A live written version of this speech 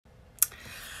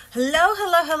Hello,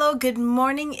 hello, hello. Good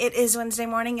morning. It is Wednesday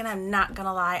morning, and I'm not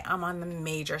gonna lie, I'm on the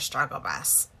major struggle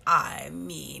bus. I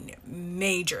mean,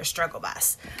 major struggle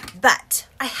bus. But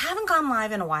I haven't gone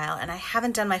live in a while, and I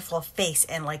haven't done my full face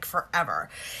in like forever.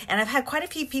 And I've had quite a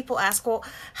few people ask, well,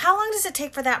 how long does it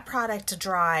take for that product to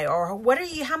dry? Or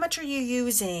how much are you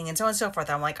using? And so on and so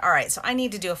forth. I'm like, all right, so I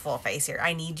need to do a full face here.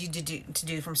 I need you to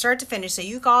do from start to finish so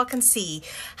you all can see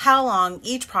how long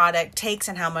each product takes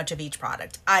and how much of each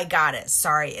product. I got it.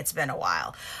 Sorry, it's been a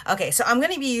while. Okay, so I'm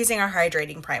going to be using our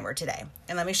hydrating primer today.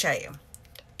 And let me show you.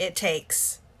 It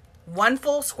takes one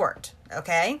full squirt,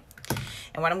 okay?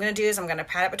 And what I'm going to do is I'm going to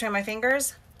pat it between my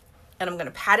fingers, and I'm going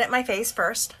to pat it in my face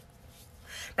first.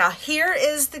 Now, here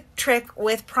is the trick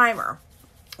with primer.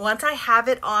 Once I have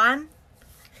it on,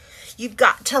 you've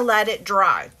got to let it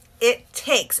dry. It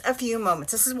takes a few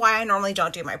moments. This is why I normally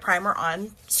don't do my primer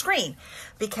on screen,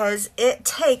 because it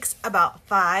takes about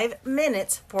 5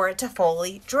 minutes for it to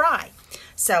fully dry.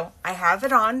 So I have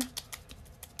it on.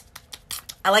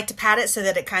 I like to pat it so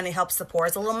that it kind of helps the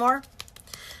pores a little more.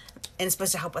 And it's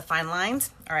supposed to help with fine lines.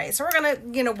 All right, so we're gonna,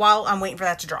 while I'm waiting for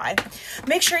that to dry,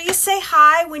 make sure you say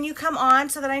hi when you come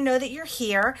on so that I know that you're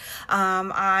here.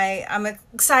 I'm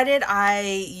excited.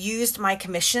 I used my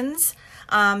commissions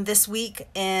this week,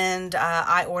 and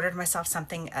I ordered myself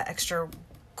something extra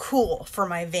cool for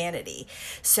my vanity.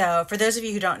 So for those of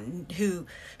you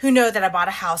who know that I bought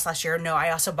a house last year, I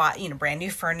also bought brand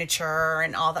new furniture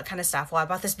and all that kind of stuff. Well, I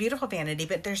bought this beautiful vanity,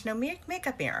 but there's no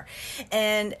makeup mirror,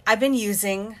 and I've been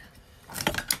using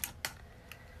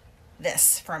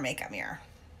this for a makeup mirror.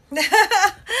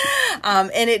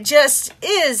 And it just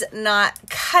is not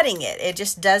cutting it. It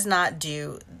just does not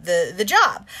do the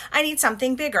job. I need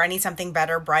something bigger. I need something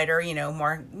better, brighter,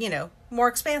 more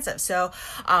expansive. So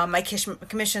my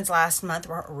commissions last month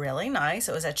were really nice.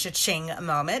 It was a cha-ching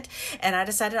moment. And I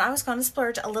decided I was going to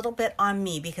splurge a little bit on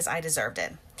me because I deserved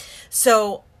it.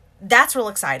 So that's real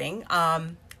exciting.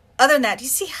 Other than that, do you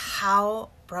see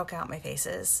how broke out my face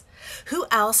is? Who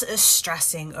else is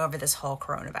stressing over this whole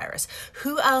coronavirus?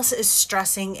 Who else is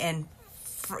stressing and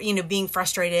being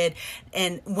frustrated?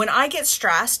 And when I get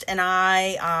stressed and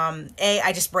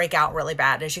I just break out really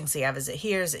bad. As you can see, I have, is it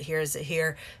here,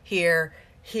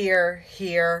 here,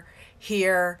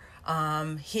 here.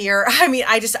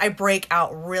 I break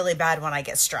out really bad when I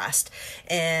get stressed,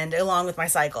 and along with my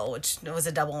cycle, which was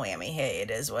a double whammy. Hey,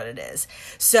 it is what it is.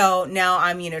 So now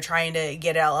I'm, trying to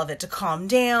get all of it to calm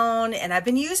down, and I've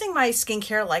been using my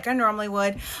skincare like I normally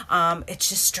would. It's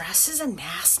just stress is a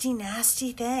nasty,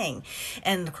 nasty thing,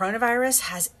 and the coronavirus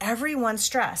has everyone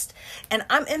stressed, and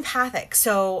I'm empathic.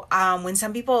 So,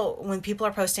 when people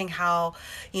are posting how,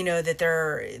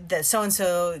 that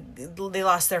so-and-so, they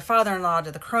lost their father-in-law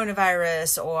to the coronavirus,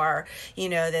 or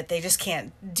that they just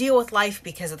can't deal with life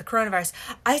because of the coronavirus,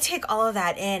 I take all of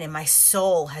that in, and my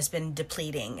soul has been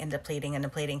depleting.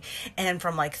 And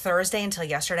from like Thursday until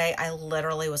yesterday, I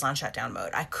literally was on shutdown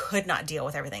mode. I could not deal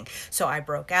with everything, so I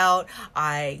broke out.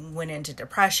 I went into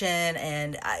depression,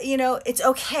 and it's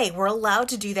okay. We're allowed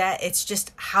to do that. It's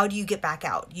just, how do you get back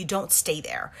out? You don't stay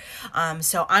there.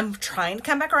 So I'm trying to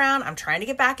come back around. I'm trying to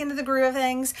get back into the groove of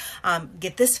things,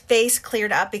 get this face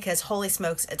cleared up, because holy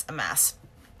smokes, it's a mess.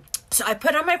 So I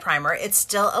put on my primer. It's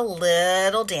still a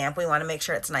little damp. We want to make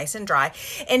sure it's nice and dry.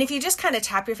 And if you just kind of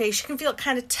tap your face, you can feel it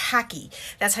kind of tacky.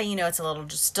 That's how you know it's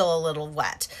still a little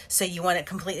wet. So you want it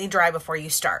completely dry before you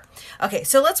start. Okay,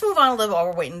 so let's move on a little while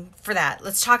we're waiting for that.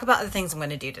 Let's talk about the things I'm going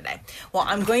to do today. Well,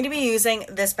 I'm going to be using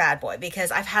this bad boy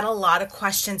because I've had a lot of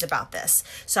questions about this.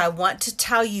 So I want to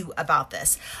tell you about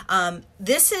this.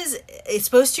 It's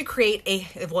supposed to create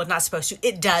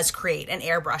it does create an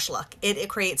airbrush look. It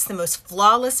creates the most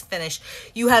flawless finish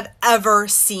you have ever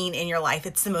seen in your life.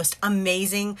 It's the most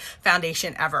amazing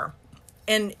foundation ever.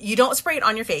 And you don't spray it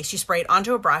on your face. You spray it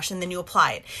onto a brush, and then you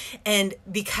apply it. And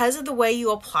because of the way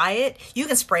you apply it, you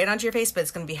can spray it onto your face, but it's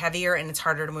going to be heavier and it's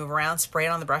harder to move around. Spray it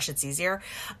on the brush, it's easier.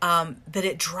 But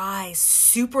it dries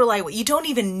super lightweight. You don't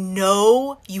even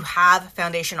know you have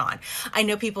foundation on. I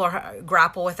know people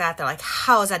grapple with that. They're like,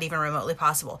 how is that even remotely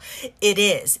possible? It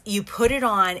is. You put it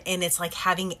on, and it's like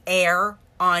having air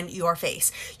on your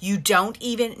face. You don't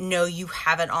even know you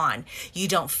have it on. You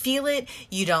don't feel it.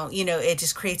 It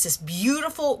just creates this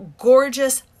beautiful,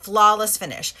 gorgeous, flawless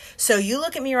finish. So you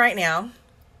look at me right now,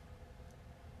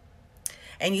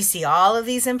 and you see all of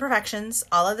these imperfections,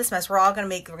 all of this mess. We're going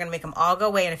to make them all go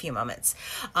away in a few moments.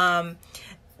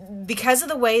 Because of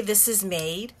the way this is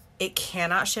made, It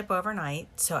cannot ship overnight,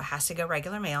 so it has to go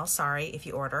regular mail. Sorry if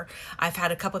you order. I've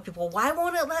had a couple of people, why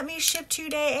won't it let me ship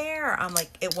 2-day air? I'm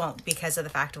like, it won't because of the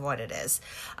fact of what it is.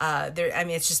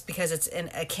 It's just because it's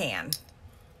in a can.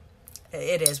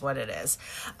 It is what it is.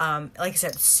 Like I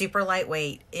said, super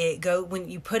lightweight. When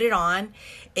you put it on,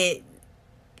 it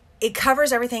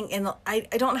covers everything, and I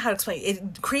don't know how to explain it.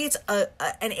 It creates an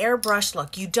airbrush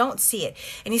look. You don't see it.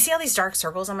 And you see all these dark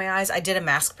circles on my eyes? I did a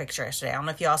mask picture yesterday. I don't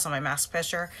know if you all saw my mask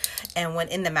picture. And when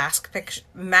in the mask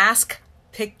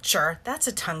picture, that's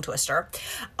a tongue twister,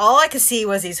 all I could see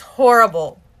was these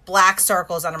horrible black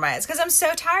circles under my eyes because I'm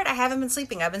so tired. I haven't been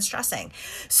sleeping. I've been stressing.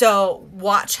 So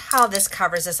watch how this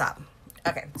covers this up.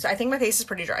 Okay, so I think my face is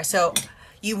pretty dry. So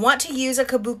you want to use a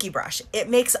kabuki brush. It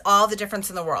makes all the difference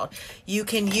in the world. You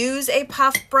can use a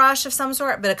puff brush of some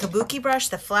sort, but a kabuki brush,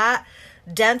 the flat,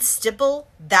 dense stipple,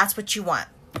 that's what you want.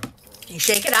 You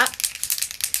shake it up.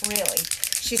 Really?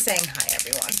 She's saying hi,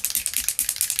 everyone.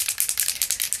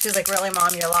 She's like, really,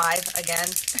 Mom, you're live again?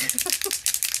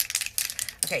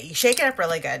 Okay, you shake it up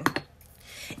really good.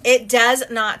 It does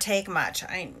not take much.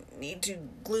 I need to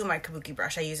glue my kabuki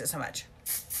brush. I use it so much.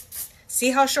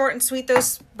 See how short and sweet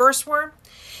those bursts were?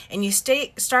 And you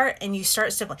start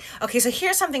stippling. Okay, so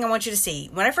here's something I want you to see.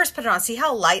 When I first put it on, see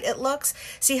how light it looks?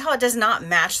 See how it does not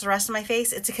match the rest of my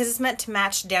face? It's because it's meant to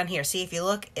match down here. See, if you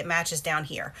look, it matches down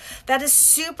here. That is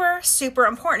super, super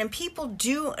important. And people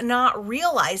do not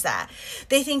realize that.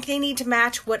 They think they need to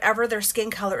match whatever their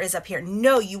skin color is up here.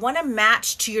 No, you want to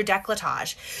match to your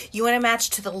décolletage. You want to match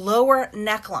to the lower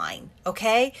neckline,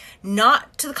 okay?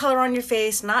 Not to the color on your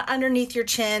face, not underneath your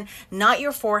chin, not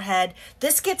your forehead.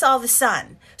 This gets all the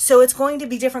sun. So it's going to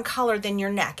be different color than your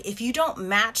neck. If you don't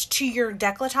match to your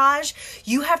décolletage,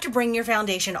 you have to bring your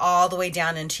foundation all the way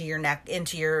down into your neck,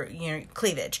 into your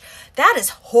cleavage. That is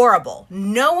horrible.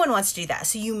 No one wants to do that.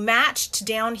 So you match to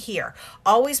down here.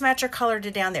 Always match your color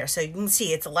to down there. So you can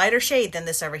see it's a lighter shade than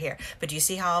this over here. But do you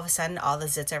see how all of a sudden all the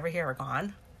zits over here are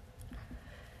gone?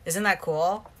 Isn't that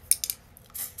cool?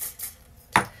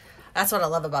 That's what I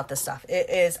love about this stuff. It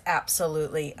is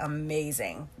absolutely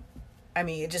amazing. I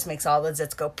mean, it just makes all the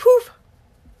zits go poof.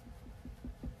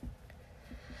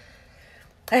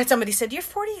 I had somebody said, you're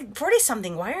 40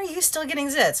 something. Why are you still getting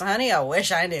zits? Honey, I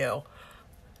wish I knew.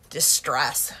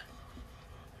 Distress.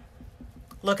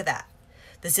 Look at that.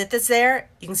 The zit that's there,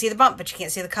 you can see the bump, but you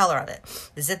can't see the color of it.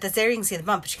 The zit that's there, you can see the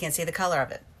bump, but you can't see the color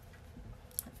of it.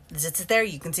 The zit that's there,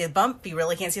 you can see the bump, but you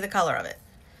really can't see the color of it.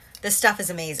 This stuff is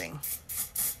amazing.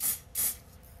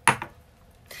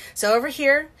 So over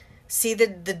here, see the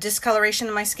discoloration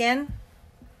in my skin?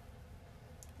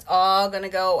 It's all going to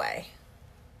go away.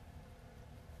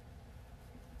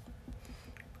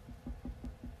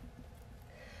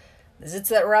 The zits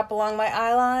that were up along my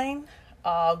eye line,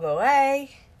 all go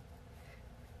away.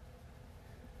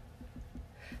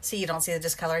 See, you don't see the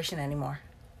discoloration anymore.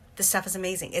 This stuff is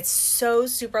amazing. It's so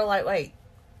super lightweight.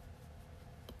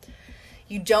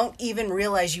 You don't even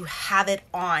realize you have it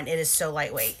on. It is so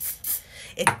lightweight.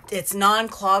 It's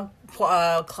non-clog,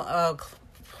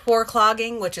 pore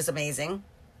clogging, which is amazing.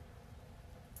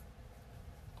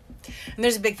 And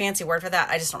there's a big fancy word for that.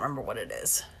 I just don't remember what it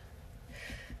is.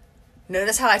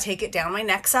 Notice how I take it down my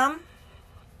neck some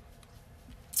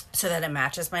so that it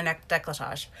matches my neck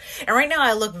décolletage. And right now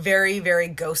I look very, very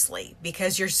ghostly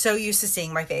because you're so used to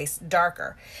seeing my face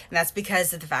darker. And that's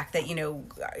because of the fact that,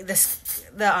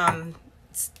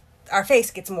 our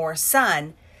face gets more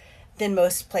sun than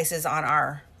most places on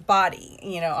our body,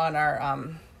 on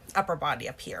our upper body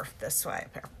up here, this way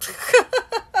up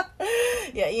here.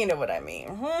 Yeah, you know what I mean.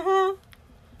 Mm-hmm.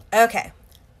 Okay.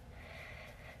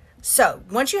 So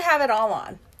once you have it all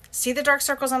on, see the dark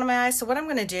circles under my eyes? So what I'm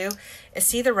going to do is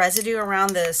see the residue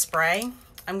around the spray.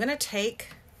 I'm going to take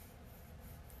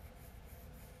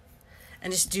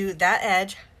and just do that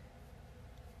edge.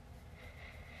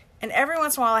 And every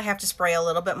once in a while I have to spray a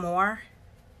little bit more.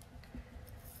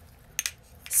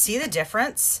 See the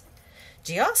difference?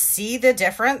 Do y'all see the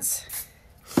difference?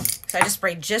 So I just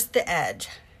sprayed just the edge.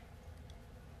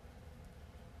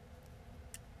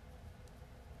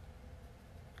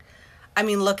 I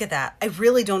mean, look at that. I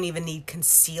really don't even need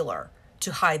concealer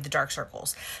to hide the dark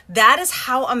circles. That is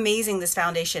how amazing this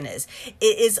foundation is.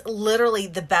 It is literally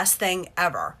the best thing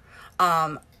ever.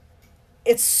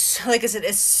 It's, like I said,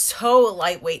 it's so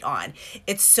lightweight on.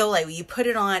 It's so lightweight. You put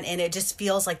it on and it just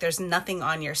feels like there's nothing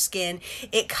on your skin.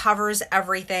 It covers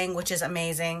everything, which is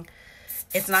amazing.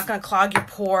 It's not going to clog your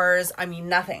pores. I mean,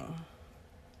 nothing.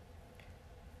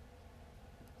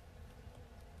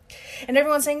 And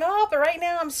everyone's saying, oh, but right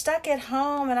now I'm stuck at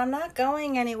home and I'm not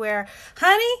going anywhere.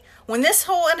 Honey, when this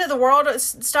whole end of the world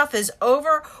stuff is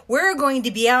over, we're going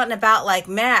to be out and about like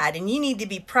mad. And you need to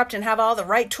be prepped and have all the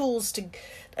right tools to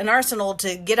an arsenal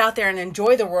to get out there and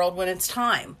enjoy the world when it's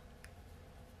time.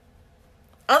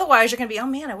 Otherwise, you're going to be, oh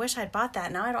man, I wish I'd bought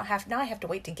that. Now I have to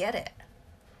wait to get it.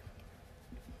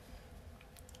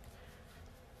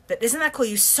 But isn't that cool?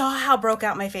 You saw how broke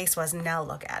out my face was, and now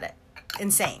look at it.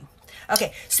 Insane.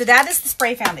 Okay, so that is the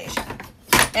spray foundation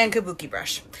and kabuki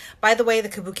brush. By the way, the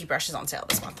kabuki brush is on sale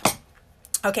this month.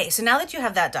 Okay, so now that you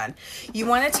have that done, you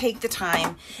want to take the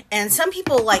time, and some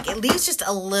people like, it leaves just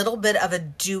a little bit of a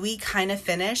dewy kind of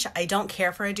finish. I don't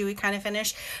care for a dewy kind of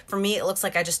finish. For me, it looks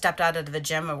like I just stepped out of the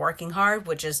gym and working hard,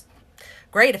 which is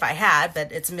great if I had,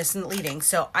 but it's misleading.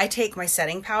 So I take my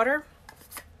setting powder,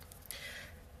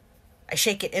 I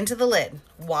shake it into the lid.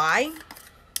 Why?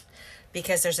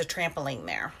 Because there's a trampoline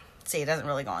there. See, it doesn't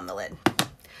really go on the lid.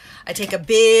 I take a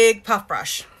big puff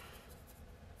brush.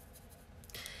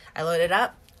 I load it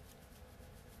up.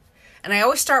 And I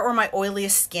always start where my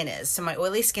oiliest skin is. So my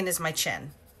oiliest skin is my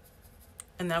chin.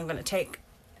 And then I'm going to take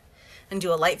and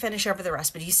do a light finish over the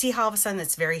rest. But you see how all of a sudden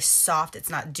it's very soft. It's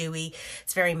not dewy.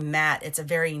 It's very matte. It's a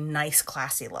very nice,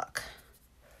 classy look.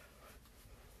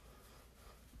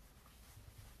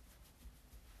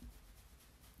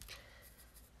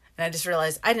 And I just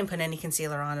realized I didn't put any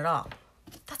concealer on at all.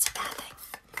 That's a bad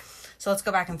thing. So let's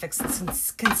go back and fix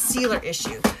this concealer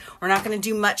issue. We're not going to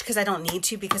do much because I don't need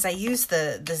to, because I use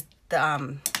the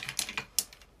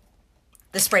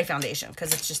spray foundation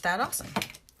because it's just that awesome.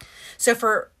 So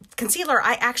for concealer,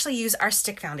 I actually use our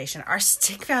stick foundation. Our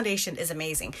stick foundation is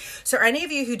amazing. So any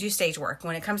of you who do stage work,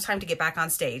 when it comes time to get back on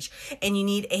stage and you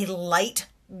need a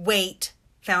lightweight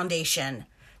foundation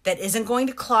that isn't going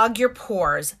to clog your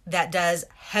pores, that does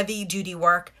heavy duty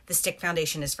work, the stick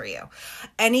foundation is for you.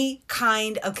 Any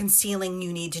kind of concealing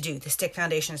you need to do, the stick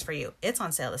foundation is for you. It's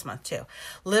on sale this month too.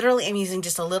 Literally, I'm using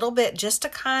just a little bit just to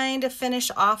kind of finish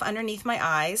off underneath my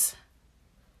eyes.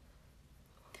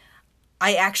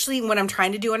 I actually, when I'm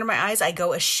trying to do under my eyes, I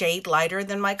go a shade lighter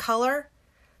than my color.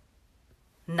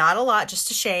 Not a lot, just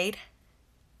a shade.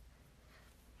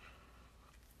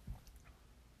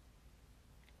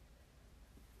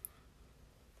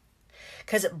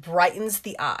 Because it brightens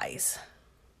the eyes.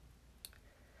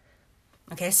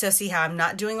 Okay, so see how I'm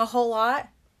not doing a whole lot?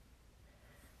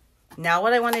 Now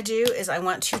what I want to do is I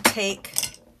want to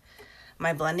take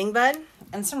my blending bud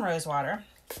and some rose water.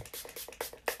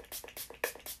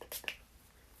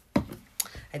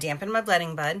 I dampen my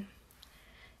blending bud,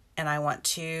 and I want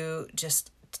to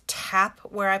just tap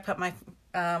where I put my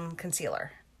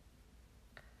concealer.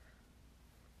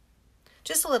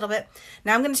 Just a little bit.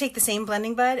 Now I'm going to take the same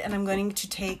blending bud, and I'm going to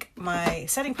take my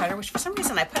setting powder, which for some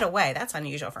reason I put away. That's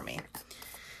unusual for me.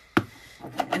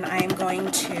 And I am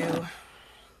going to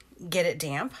get it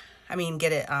damp.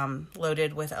 Get it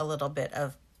loaded with a little bit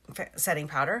of setting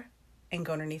powder and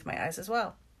go underneath my eyes as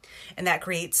well. And that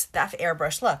creates that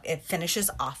airbrush look. It finishes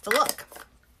off the look.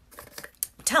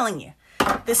 I'm telling you,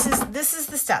 this is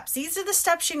the steps. These are the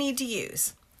steps you need to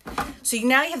use. So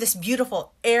now you have this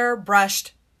beautiful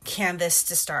airbrushed canvas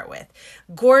to start with.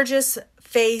 Gorgeous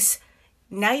face.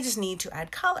 Now you just need to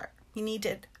add color. You need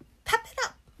to pep it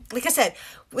up. Like I said,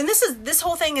 when this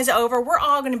whole thing is over, we're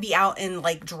all going to be out in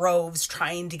like droves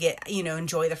trying to get,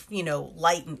 enjoy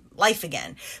the, life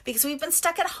again, because we've been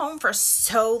stuck at home for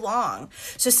so long.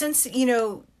 So since,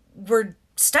 we're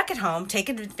stuck at home, take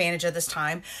advantage of this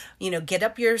time, get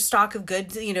up your stock of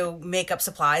good, makeup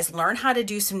supplies, learn how to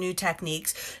do some new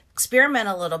techniques, experiment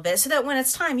a little bit so that when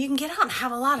it's time, you can get out and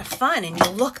have a lot of fun and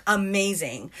you look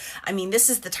amazing. This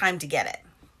is the time to get it.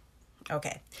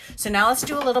 Okay, so now let's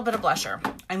do a little bit of blusher.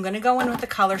 I'm going to go in with the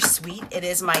color Sweet. It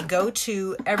is my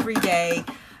go-to everyday,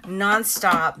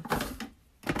 nonstop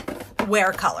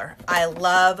wear color. I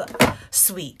love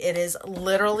Sweet. It is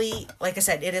literally, like I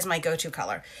said, it is my go-to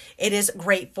color. It is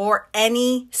great for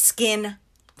any skin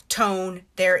tone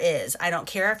there is. I don't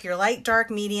care if you're light, dark,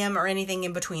 medium, or anything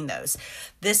in between those.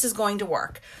 This is going to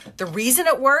work. The reason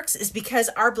it works is because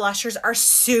our blushers are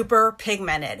super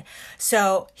pigmented.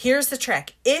 So here's the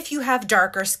trick. If you have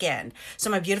darker skin, so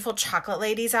my beautiful chocolate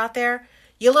ladies out there,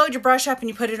 you load your brush up and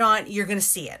you put it on, you're going to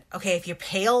see it. Okay, if you're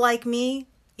pale like me,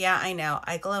 yeah, I know,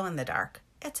 I glow in the dark.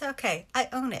 It's okay. I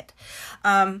own it.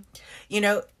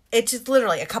 It's just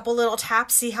literally a couple little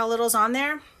taps. See how little's on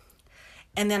there?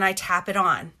 And then I tap it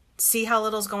on. See how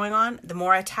little's going on? The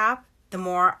more I tap, the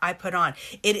more I put on.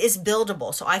 It is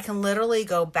buildable, so I can literally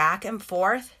go back and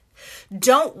forth.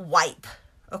 Don't wipe,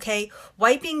 okay?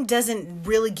 Wiping doesn't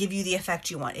really give you the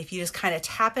effect you want. If you just kind of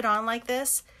tap it on like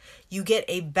this, you get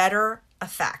a better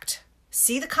effect.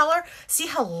 See the color? See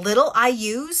how little I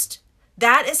used?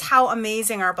 That is how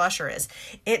amazing our blusher is.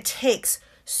 It takes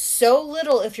so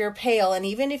little if you're pale, and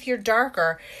even if you're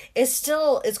darker, it's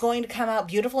going to come out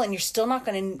beautiful, and you're still not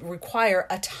going to require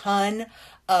a ton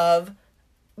of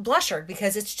blusher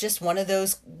because it's just one of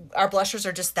those, our blushers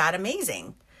are just that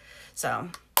amazing. So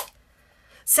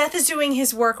Seth is doing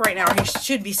his work right now, or he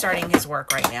should be starting his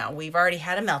work right now. We've already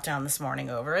had a meltdown this morning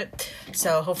over it.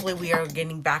 So hopefully we are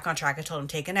getting back on track. I told him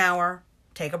take an hour,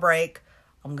 take a break.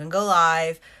 I'm going to go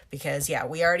live because, yeah,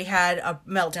 we already had a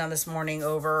meltdown this morning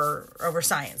over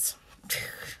science.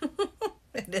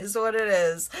 It is what it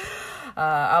is.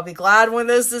 I'll be glad when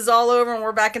this is all over and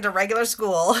we're back into regular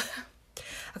school.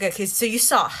 Okay, so you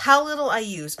saw how little I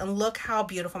use, and look how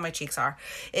beautiful my cheeks are.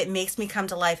 It makes me come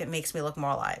to life. It makes me look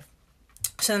more alive.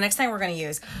 So the next thing we're going to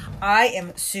use, I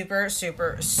am super,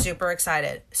 super, super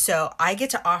excited. So I get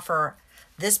to offer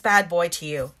this bad boy to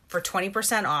you for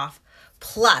 20% off.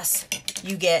 Plus,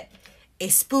 you get a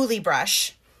spoolie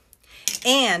brush.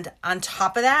 And on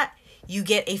top of that, you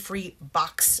get a free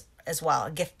box as well,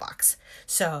 a gift box.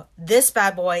 So this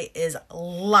bad boy is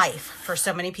life for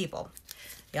so many people.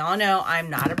 Y'all know I'm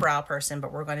not a brow person,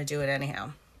 but we're going to do it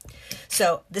anyhow.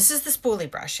 So this is the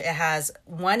spoolie brush. It has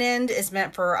one end is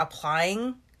meant for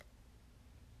applying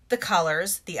the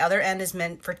colors. The other end is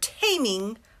meant for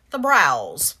taming the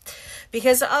brows,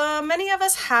 because many of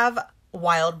us have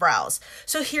wild brows.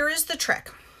 So here is the trick.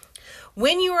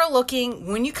 When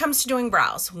it comes to doing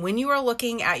brows, when you are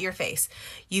looking at your face,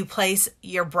 you place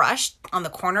your brush on the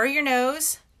corner of your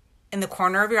nose and the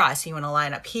corner of your eye. So you want to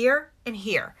line up here and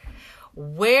here.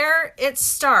 Where it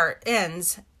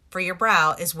ends for your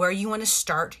brow is where you want to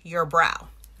start your brow.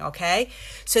 Okay?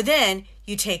 So then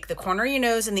you take the corner of your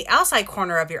nose and the outside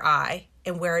corner of your eye,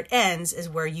 and where it ends is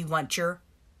where you want your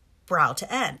brow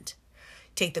to end.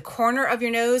 Take the corner of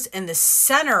your nose and the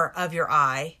center of your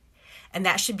eye, and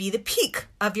that should be the peak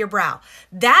of your brow.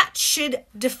 That should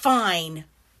define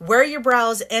where your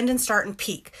brows end and start and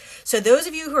peak. So those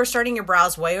of you who are starting your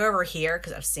brows way over here,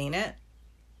 because I've seen it,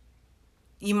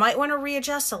 you might want to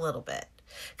readjust a little bit,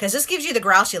 because this gives you the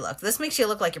grouchy look. This makes you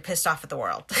look like you're pissed off at the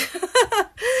world.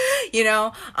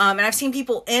 And I've seen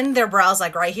people end their brows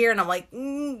like right here, and I'm like,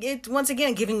 it once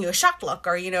again giving you a shocked look,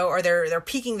 or they're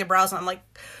peaking their brows, and I'm like,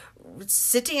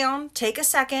 sit down, take a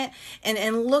second,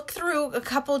 and look through a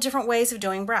couple different ways of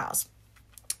doing brows.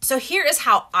 So here is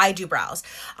how I do brows.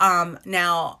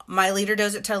 Now, my leader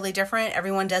does it totally different.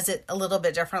 Everyone does it a little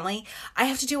bit differently. I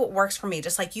have to do what works for me,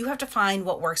 just like you have to find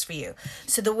what works for you.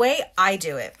 So the way I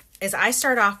do it is I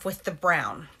start off with the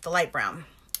brown, the light brown,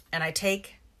 and I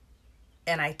take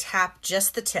and I tap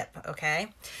just the tip, okay?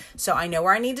 So I know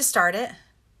where I need to start it.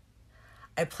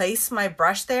 I place my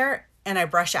brush there and I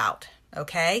brush out,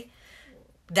 okay?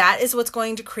 That is what's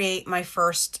going to create my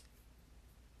first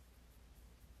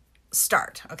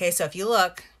start. Okay, so if you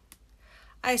look,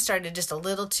 I started just a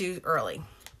little too early.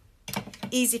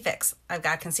 Easy fix. I've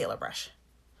got a concealer brush.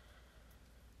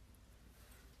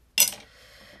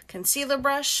 Concealer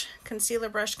brush, concealer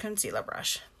brush, concealer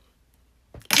brush.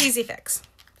 Easy fix.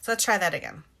 So let's try that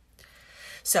again.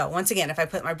 So once again, if I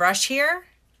put my brush here,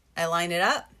 I line it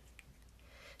up,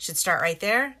 should start right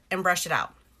there, and brush it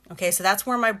out. Okay, so that's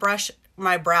where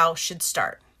my brow should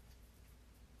start.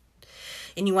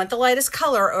 And you want the lightest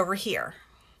color over here.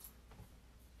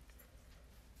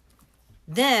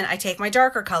 Then I take my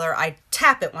darker color, I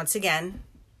tap it once again,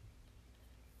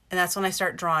 and that's when I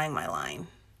start drawing my line.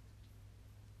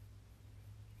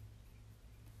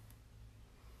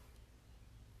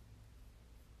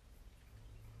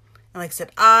 And like I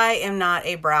said, I am not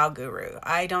a brow guru.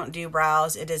 I don't do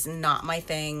brows. It is not my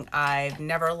thing. I've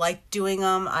never liked doing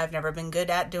them. I've never been good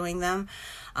at doing them.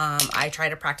 I try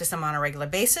to practice them on a regular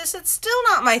basis. It's still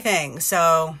not my thing.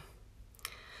 So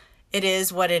it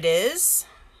is what it is.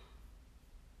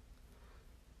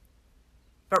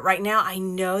 But right now, I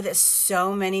know that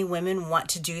so many women want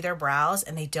to do their brows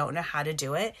and they don't know how to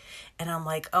do it. And I'm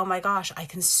like, oh my gosh, I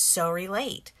can so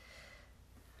relate.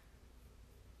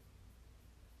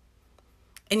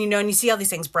 And and you see all these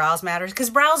things, brows matter, because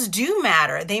brows do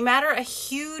matter. They matter a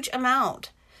huge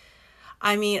amount.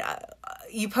 I mean,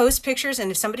 you post pictures, and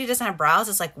if somebody doesn't have brows,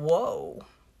 it's like, whoa.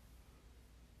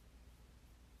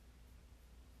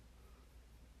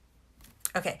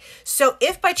 Okay, so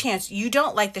if by chance you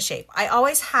don't like the shape, I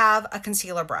always have a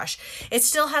concealer brush. It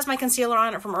still has my concealer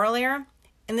on it from earlier,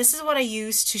 and this is what I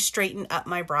use to straighten up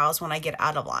my brows when I get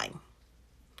out of line.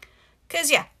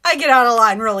 Because, yeah, I get out of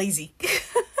line real easy.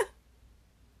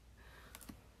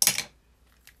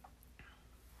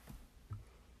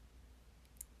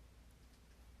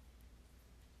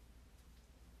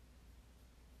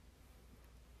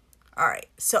 All right,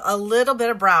 so a little bit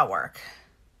of brow work.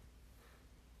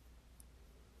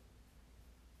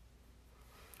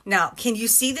 Now, can you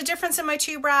see the difference in my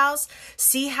two brows?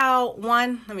 See how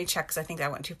one, let me check because I think I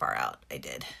went too far out. I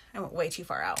did. I went way too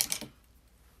far out.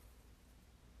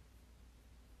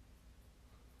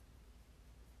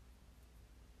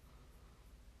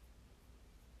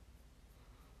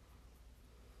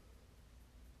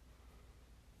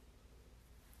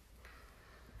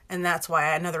 And that's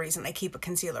why another reason I keep a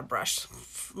concealer brush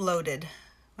loaded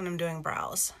when I'm doing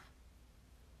brows.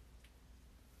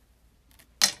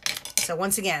 So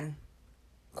once again,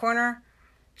 corner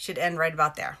should end right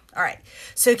about there. All right,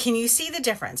 so can you see the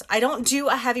difference? I don't do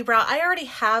a heavy brow. I already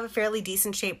have a fairly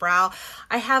decent shaped brow.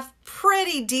 I have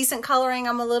pretty decent coloring.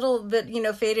 I'm a little bit, you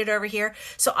know, faded over here.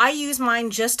 So I use mine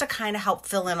just to kind of help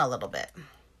fill in a little bit.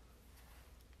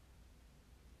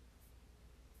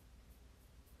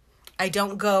 I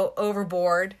don't go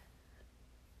overboard.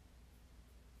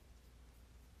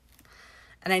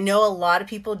 And I know a lot of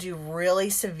people do really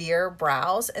severe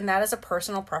brows, and that is a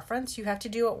personal preference. You have to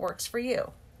do what works for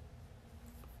you.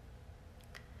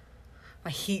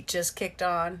 My heat just kicked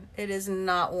on. It is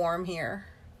not warm here.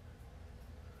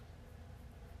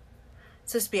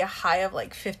 It's supposed to be a high of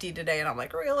like 50 today, and I'm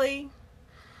like, really?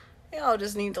 Yeah, I'll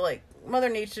just need to like, Mother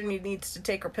Nature needs to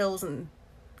take her pills and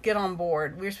get on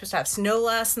board. We were supposed to have snow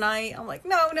last night. I'm like,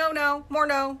 no, more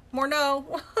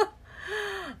no.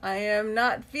 I am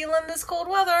not feeling this cold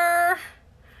weather.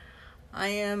 I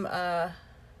am a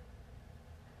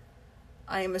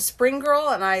spring girl,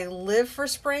 and I live for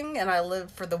spring, and I live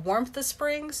for the warmth of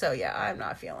spring. So yeah, I'm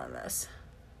not feeling this.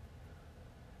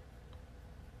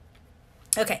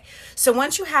 Okay, so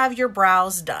once you have your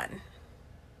brows done,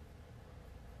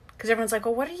 because everyone's like,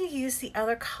 well, what do you use the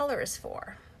other colors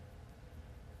for?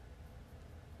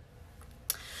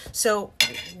 So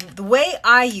the way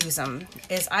I use them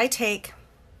is I take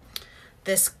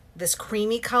this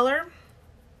creamy color,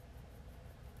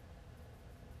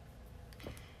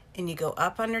 and you go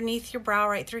up underneath your brow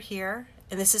right through here,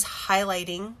 and this is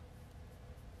highlighting.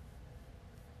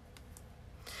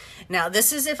 Now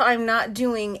this is if I'm not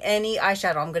doing any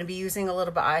eyeshadow. I'm going to be using a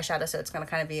little bit of eyeshadow, so it's going to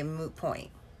kind of be a moot point.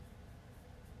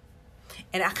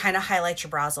 And it kind of highlights your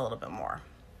brows a little bit more.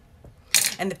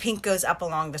 And the pink goes up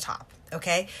along the top.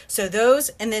 Okay, so those,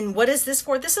 and then what is this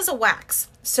for? This is a wax.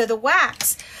 So the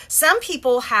wax, some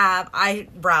people have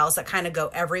eyebrows that kind of go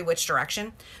every which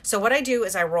direction. So what I do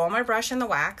is I roll my brush in the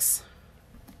wax,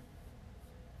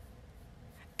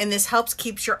 and this helps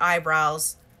keeps your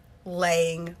eyebrows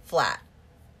laying flat.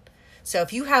 So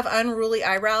if you have unruly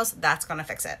eyebrows, that's going to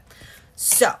fix it.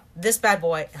 So this bad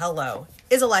boy, hello,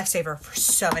 is a lifesaver for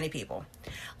so many people.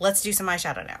 Let's do some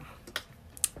eyeshadow now.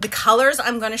 The colors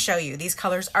I'm going to show you, these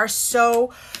colors are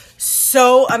so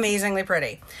amazingly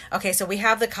pretty. Okay, so we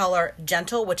have the color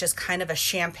Gentle, which is kind of a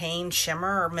champagne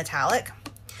shimmer or metallic.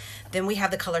 Then we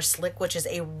have the color Slick, which is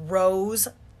a rose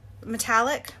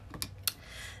metallic.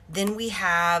 Then we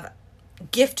have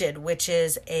Gifted, which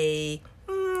is a,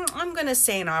 I'm going to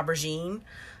say an aubergine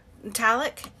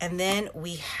metallic. And then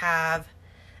we have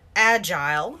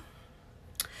Agile,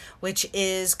 which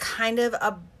is kind of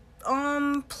a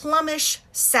plumish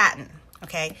satin.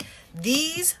 Okay,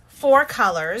 these four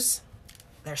colors,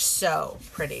 they're so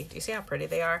pretty. Do you see how pretty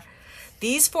they are?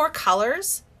 These four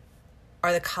colors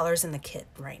are the colors in the kit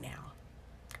right now.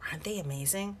 Aren't they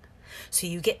amazing? So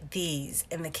you get these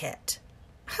in the kit.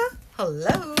 Huh?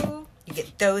 Hello. You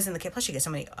get those in the kit, plus you get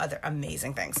so many other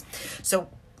amazing things. So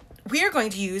we are going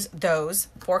to use those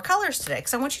four colors today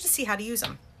because I want you to see how to use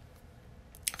them.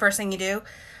 First thing you do,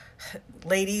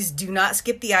 ladies, do not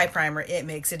skip the eye primer. It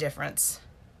makes a difference.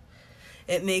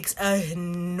 It makes an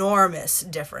enormous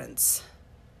difference.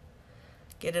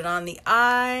 Get it on the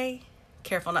eye.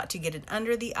 Careful not to get it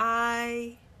under the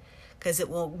eye, because it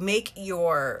will make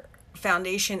your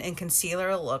foundation and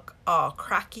concealer look all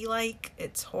cracky like.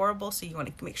 It's horrible, so you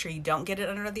want to make sure you don't get it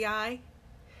under the eye.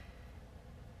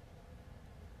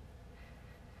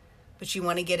 But you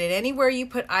want to get it anywhere you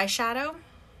put eyeshadow,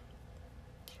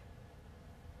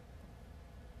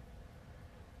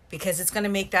 because it's going to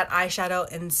make that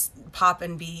eyeshadow and pop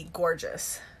and be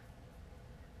gorgeous.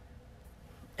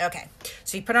 Okay,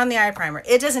 so you put on the eye primer.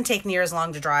 It doesn't take near as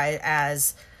long to dry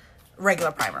as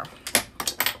regular primer.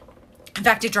 In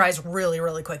fact, it dries really,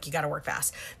 really quick. You got to work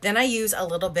fast. Then I use a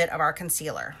little bit of our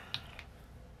concealer.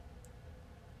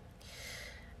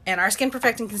 And our Skin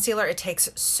Perfecting Concealer, it takes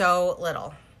so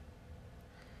little.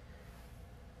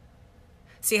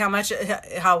 See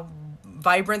how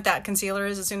vibrant that concealer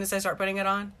is as soon as I start putting it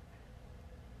on?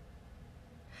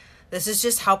 This is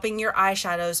just helping your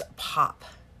eyeshadows pop.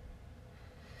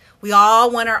 We all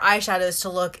want our eyeshadows to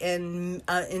look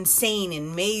insane,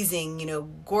 amazing, you know,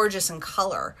 gorgeous in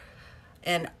color.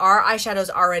 And our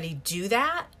eyeshadows already do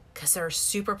that because they're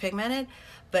super pigmented.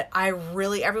 But I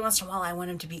really, every once in a while, I want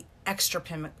them to be extra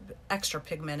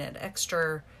pigmented,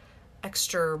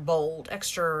 extra bold,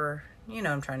 extra, you know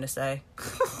what I'm trying to say.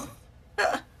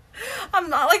 I'm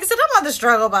not, like I said, I'm on the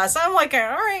struggle bus. I'm like, all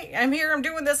right, I'm here, I'm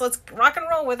doing this. Let's rock and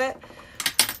roll with it.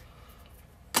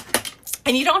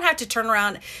 And you don't have to turn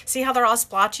around. See how they're all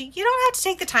splotchy? You don't have to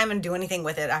take the time and do anything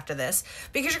with it after this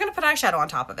because you're going to put eyeshadow on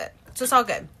top of it. So it's all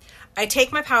good. I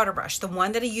take my powder brush, the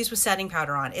one that I used with setting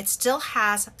powder on. It still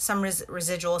has some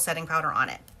residual setting powder on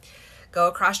it. Go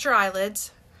across your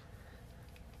eyelids.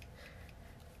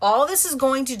 All this is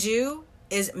going to do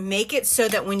is make it so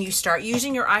that when you start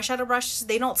using your eyeshadow brushes,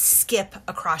 they don't skip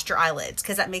across your eyelids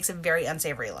because that makes a very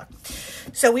unsavory look.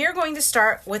 So we are going to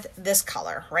start with this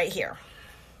color right here.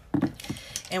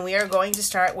 And we are going to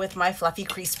start with my fluffy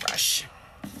crease brush.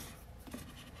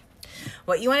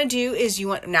 What you want to do is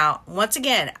now, once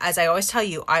again, as I always tell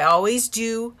you, I always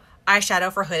do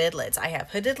eyeshadow for hooded lids. I have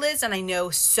hooded lids and I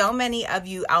know so many of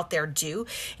you out there do,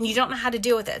 and you don't know how to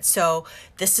deal with it. So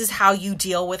this is how you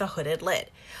deal with a hooded lid.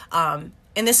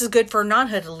 And this is good for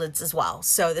non-hooded lids as well.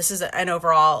 So this is an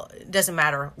overall, doesn't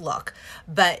matter look.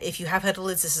 But if you have hooded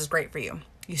lids, this is great for you.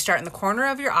 You start in the corner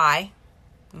of your eye,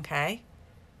 okay?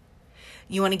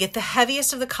 You want to get the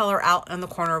heaviest of the color out on the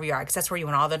corner of your eye because that's where you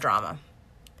want all the drama.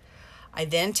 I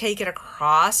then take it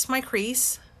across my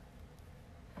crease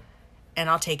and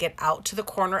I'll take it out to the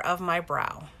corner of my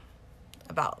brow.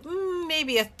 About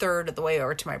maybe a third of the way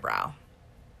over to my brow.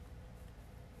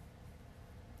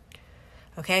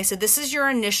 Okay, so this is your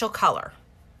initial color.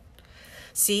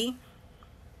 See?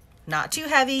 Not too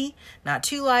heavy, not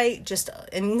too light, just,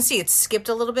 and you can see it's skipped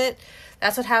a little bit.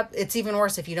 That's what happens. It's even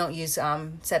worse if you don't use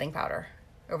setting powder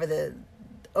over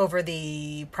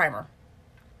the primer.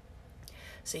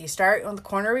 So you start on the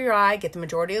corner of your eye, get the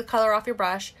majority of the color off your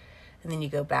brush, and then you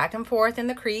go back and forth in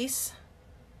the crease.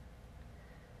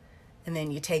 And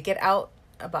then you take it out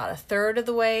about a third of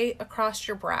the way across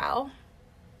your brow.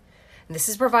 And this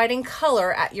is providing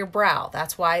color at your brow.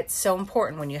 That's why it's so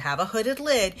important when you have a hooded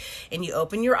lid and you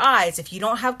open your eyes. If you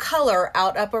don't have color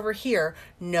out up over here,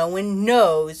 no one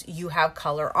knows you have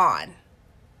color on.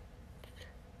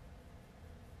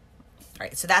 All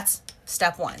right, so that's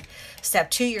step one. Step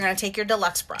two, you're going to take your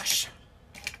deluxe brush.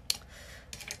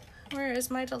 Where is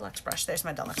my deluxe brush? There's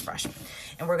my deluxe brush.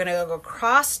 And we're going to go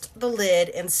across the lid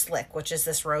in Slick, which is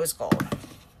this rose gold.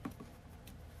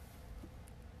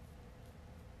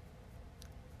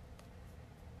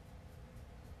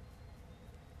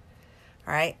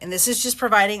 All right, and this is just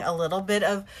providing a little bit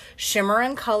of shimmer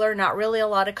and color, not really a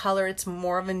lot of color. It's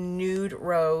more of a nude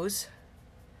rose.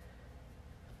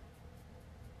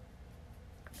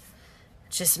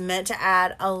 Just meant to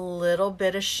add a little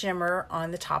bit of shimmer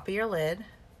on the top of your lid.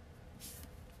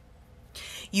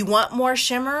 You want more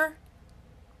shimmer?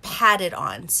 Pat it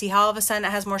on. See how all of a sudden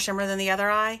it has more shimmer than the other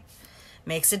eye?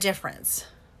 Makes a difference.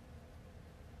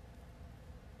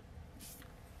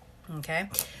 Okay,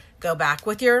 go back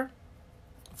with your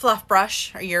fluff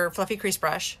brush or your fluffy crease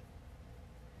brush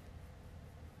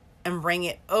and bring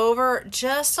it over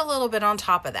just a little bit on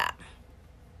top of that.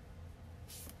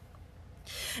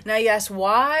 Now, yes,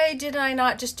 why did I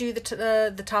not just do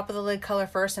the top of the lid color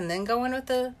first and then go in with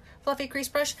the fluffy crease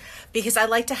brush? Because I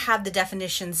like to have the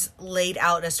definitions laid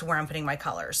out as to where I'm putting my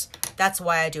colors. That's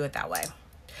why I do it that way.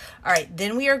 All right,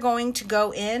 then we are going to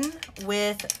go in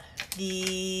with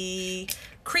the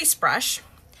crease brush.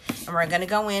 And we're going to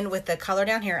go in with the color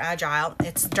down here, Agile.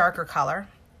 It's darker color.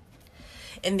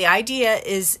 And the idea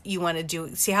is you want to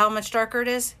do, see how much darker it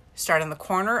is? Start in the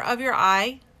corner of your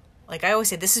eye. Like I always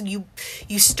say, this is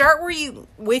you start where you,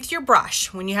 with your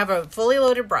brush, when you have a fully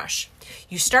loaded brush,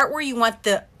 you start where you want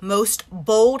the most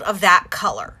bold of that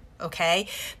color. Okay,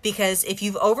 because if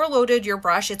you've overloaded your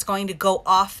brush, it's going to go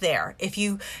off there. If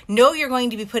you know you're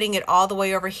going to be putting it all the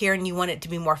way over here and you want it to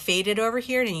be more faded over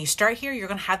here, and you start here, you're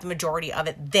going to have the majority of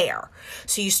it there.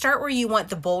 So you start where you want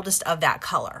the boldest of that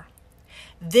color.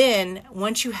 Then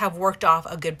once you have worked off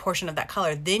a good portion of that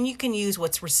color, then you can use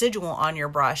what's residual on your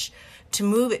brush to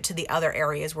move it to the other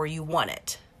areas where you want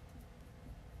it.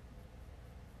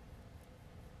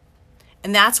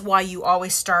 And that's why you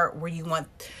always start where you want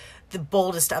the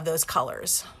boldest of those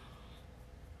colors.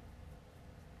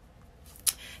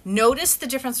 Notice the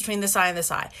difference between this eye and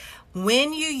this eye.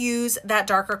 When you use that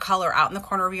darker color out in the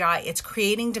corner of your eye, it's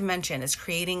creating dimension. It's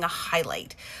creating a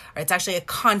highlight. Or it's actually a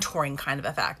contouring kind of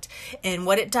effect. And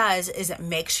what it does is it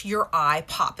makes your eye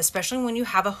pop, especially when you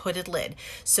have a hooded lid.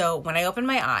 So when I open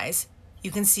my eyes,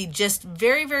 you can see just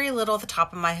very, very little at the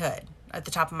top of my hood. At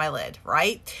the top of my lid,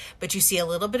 right? But you see a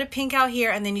little bit of pink out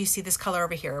here, and then you see this color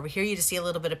over here. Over here, you just see a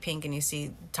little bit of pink, and you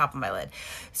see top of my lid.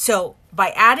 So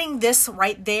by adding this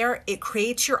right there, it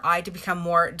creates your eye to become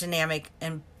more dynamic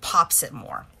and pops it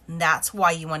more. And that's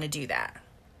why you want to do that.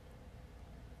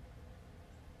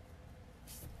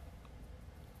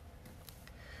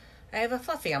 I have a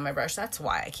fluffy on my brush. That's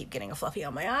why I keep getting a fluffy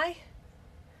on my eye.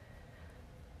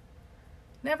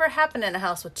 Never happened in a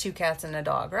house with 2 cats and a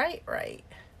dog, right? Right.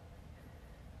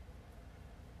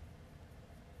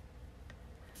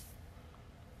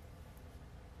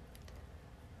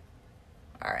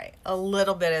 All right, a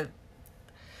little bit of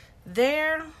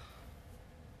there. All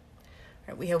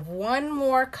right, we have one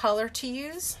more color to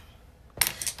use.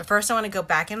 But first I want to go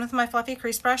back in with my fluffy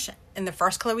crease brush in the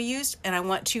first color we used, and I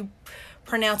want to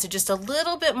pronounce it just a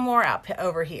little bit more up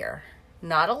over here.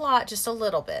 Not a lot, just a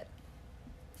little bit.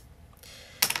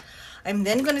 I'm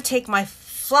then going to take my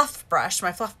fluff brush,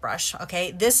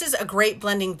 okay? This is a great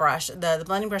blending brush. The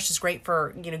blending brush is great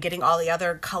for, you know, getting all the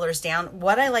other colors down.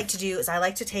 What I like to do is I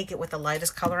like to take it with the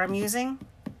lightest color I'm using,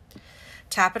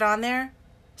 tap it on there,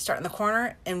 start in the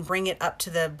corner, and bring it up to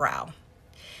the brow.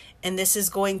 And this is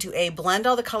going to blend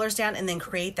all the colors down and then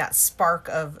create that spark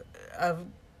of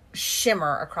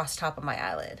shimmer across the top of my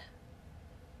eyelid.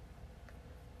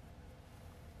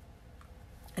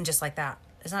 And just like that.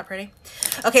 Isn't that pretty?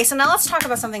 Okay, so now let's talk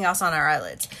about something else on our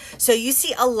eyelids. So you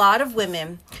see a lot of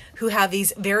women who have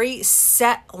these very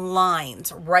set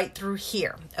lines right through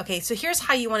here. Okay, so here's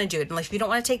how you want to do it. And like, if you don't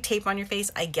want to take tape on your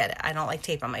face, I get it. I don't like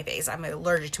tape on my face. I'm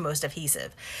allergic to most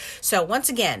adhesive. So once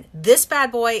again, this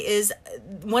bad boy is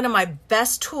one of my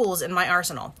best tools in my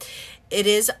arsenal. It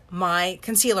is my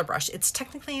concealer brush. It's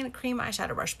technically a cream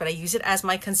eyeshadow brush, but I use it as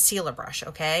my concealer brush,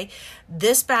 okay?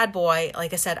 This bad boy,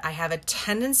 like I said, I have a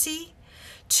tendency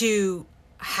to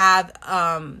have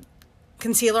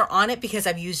concealer on it because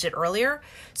I've used it earlier.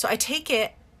 So I take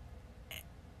it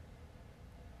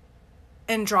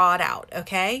and draw it out,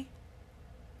 okay?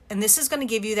 And this is going to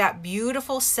give you that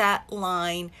beautiful set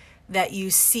line that you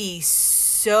see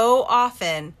so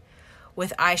often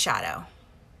with eyeshadow.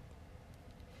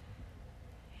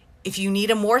 If you need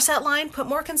a more set line, put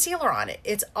more concealer on it.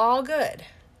 It's all good.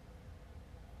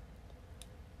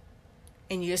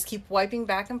 And you just keep wiping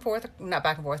back and forth, not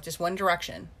back and forth, just one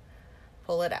direction.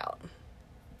 Pull it out.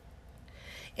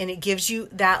 And it gives you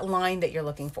that line that you're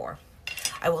looking for.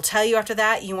 I will tell you after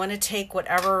that, you want to take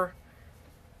whatever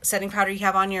setting powder you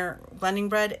have on your blending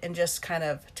bread and just kind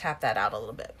of tap that out a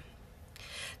little bit.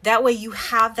 That way you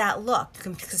have that look,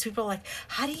 because people are like,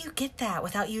 how do you get that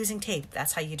without using tape?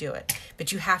 That's how you do it.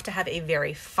 But you have to have a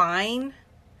very fine,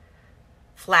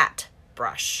 flat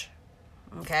brush.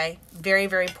 Okay, very,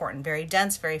 very important. Very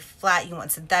dense, very flat. You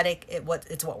want synthetic.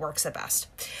 It's what works the best.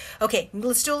 Okay,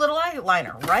 let's do a little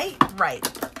eyeliner, right? Right.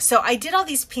 So I did all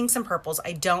these pinks and purples.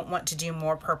 I don't want to do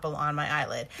more purple on my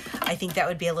eyelid. I think that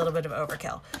would be a little bit of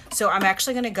overkill. So I'm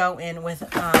actually going to go in with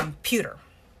pewter.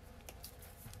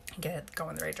 Get it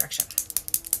going the right direction.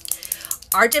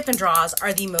 Our Dip and Draws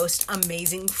are the most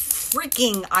amazing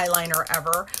freaking eyeliner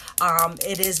ever.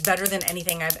 It is better than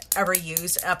anything I've ever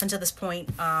used. Up until this point,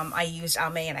 I used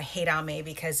Almay, and I hate Almay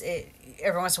because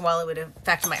every once in a while it would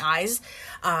affect my eyes.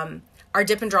 Our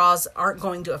Dip and Draws aren't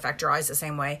going to affect your eyes the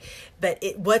same way. But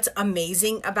what's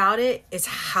amazing about it is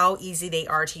how easy they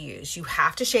are to use. You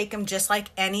have to shake them just like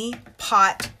any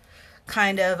pot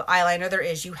kind of eyeliner there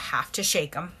is. You have to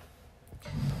shake them.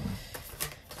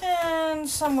 And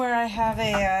somewhere I have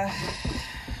a,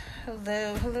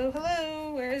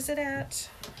 hello, where is it at?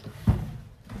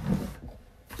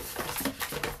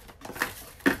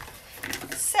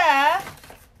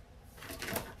 Seth,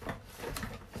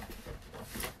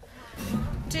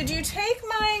 did you take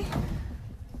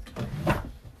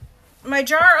my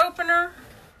jar opener?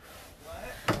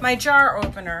 What? My jar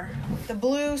opener, the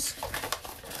blue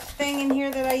thing in here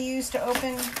that I use to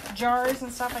open jars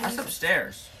and stuff. That's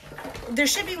upstairs. There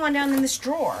should be one down in this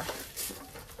drawer.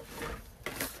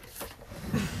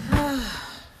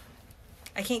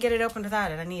 I can't get it open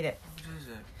without it. I need it. What is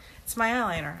it? It's my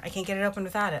eyeliner. I can't get it open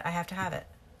without it. I have to have it.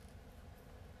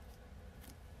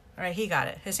 All right, he got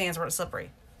it. His hands weren't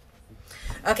slippery.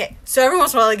 Okay, so every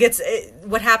once in a while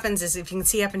what happens is, if you can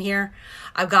see up in here,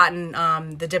 I've gotten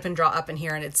the Dip and Draw up in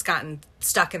here and it's gotten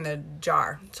stuck in the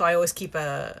jar. So I always keep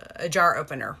a jar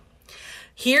opener.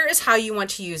 Here is how you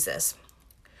want to use this.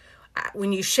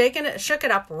 When you shook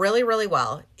it up really, really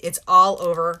well, it's all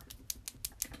over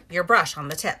your brush on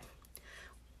the tip.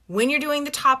 When you're doing the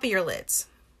top of your lids,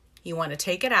 you want to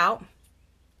take it out.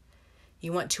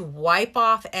 You want to wipe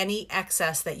off any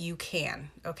excess that you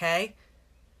can, okay?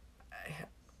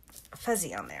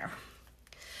 Fuzzy on there.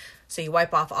 So you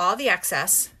wipe off all the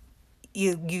excess.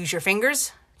 You use your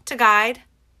fingers to guide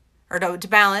or to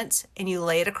balance, and you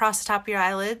lay it across the top of your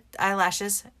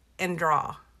eyelashes, and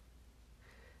draw.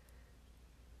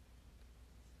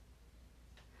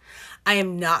 I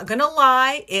am not going to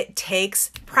lie, it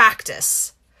takes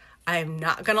practice. I'm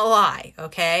not gonna lie,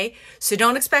 okay? So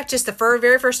don't expect just the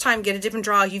very first time get a dip and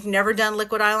draw. You've never done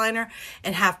liquid eyeliner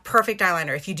and have perfect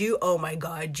eyeliner. If you do, oh my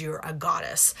God, you're a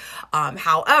goddess.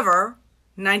 However,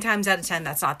 9 times out of 10,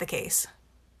 that's not the case.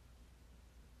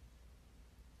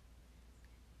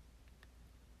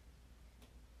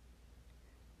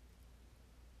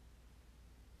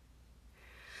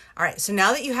 All right, so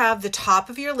now that you have the top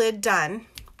of your lid done,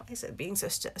 why is it being so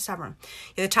stubborn?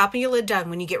 You have the top of your lid done.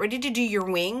 When you get ready to do your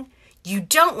wing, you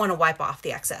don't want to wipe off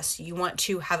the excess. You want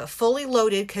to have it fully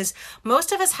loaded because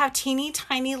most of us have teeny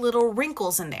tiny little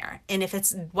wrinkles in there. And if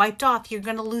it's wiped off, you're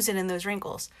going to lose it in those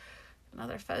wrinkles.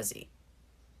 Another fuzzy.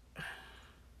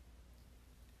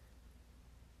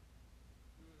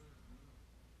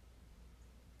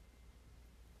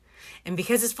 And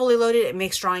because it's fully loaded, it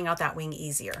makes drawing out that wing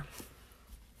easier.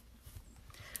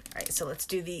 All right, so let's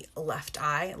do the left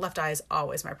eye. Left eye is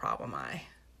always my problem eye.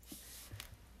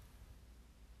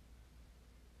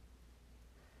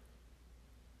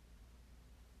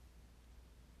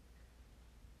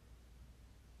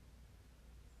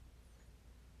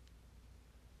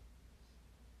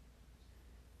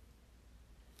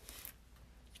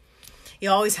 You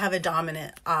always have a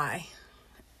dominant eye.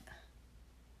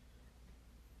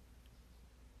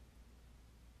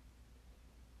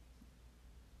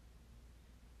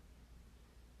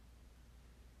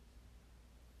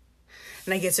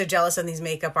 And I get so jealous of these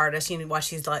makeup artists. You know, watch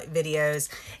these videos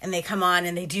and they come on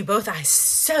and they do both eyes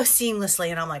so seamlessly.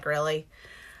 And I'm like, really?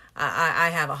 I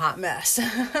have a hot mess.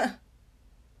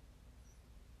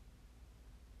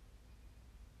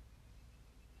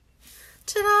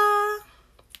 Ta-da!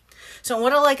 So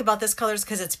what I like about this color is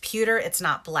because it's pewter. It's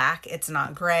not black. It's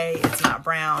not gray. It's not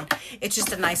brown. It's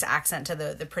just a nice accent to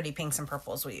the pretty pinks and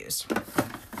purples we used.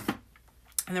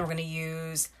 And then we're going to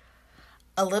use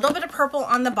a little bit of purple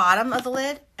on the bottom of the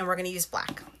lid, and we're going to use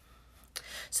black.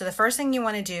 So the first thing you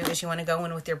want to do is you want to go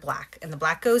in with your black, and the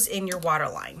black goes in your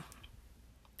waterline.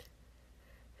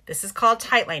 This is called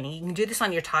tight lining. You can do this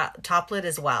on your top lid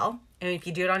as well. And if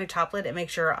you do it on your top lid, it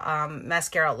makes your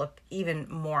mascara look even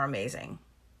more amazing.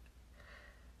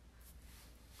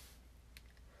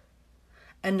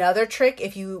 Another trick,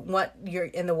 if you want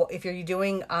if you're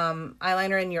doing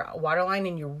eyeliner in your waterline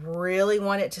and you really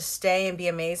want it to stay and be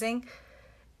amazing,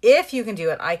 if you can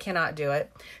do it, I cannot do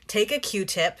it. Take a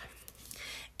Q-tip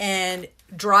and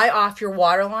dry off your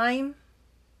waterline.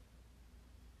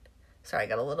 Sorry, I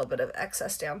got a little bit of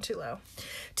excess down too low.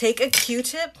 Take a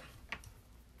Q-tip.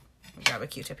 Grab a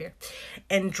Q-tip here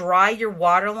and dry your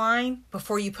waterline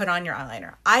before you put on your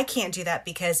eyeliner. I can't do that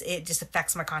because it just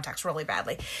affects my contacts really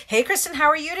badly. Hey, Kristen, how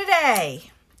are you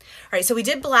today? All right, so we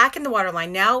did black in the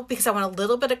waterline. Now, because I want a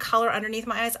little bit of color underneath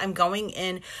my eyes, I'm going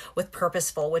in with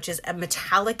Purposeful, which is a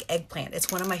metallic eggplant. It's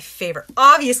one of my favorite.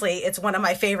 Obviously, it's one of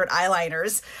my favorite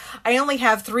eyeliners. I only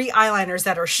have 3 eyeliners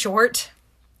that are short.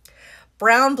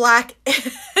 Brown, black,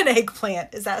 and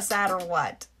eggplant. Is that sad or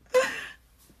what?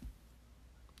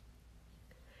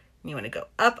 You want to go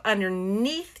up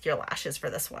underneath your lashes for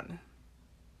this one.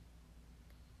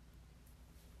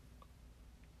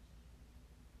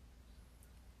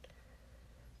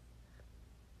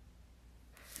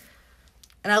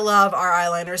 And I love our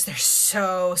eyeliners. They're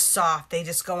so soft. They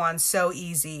just go on so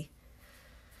easy.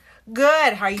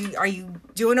 Good. Are you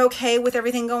doing okay with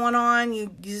everything going on? You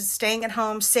staying at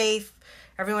home safe?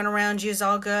 Everyone around you is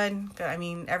all good? I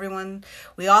mean,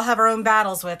 we all have our own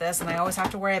battles with this, and I always have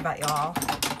to worry about y'all.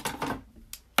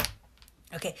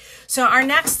 Okay, so our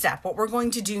next step, what we're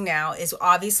going to do now is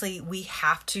obviously we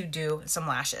have to do some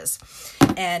lashes.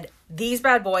 And these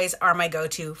bad boys are my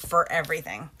go-to for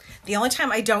everything. The only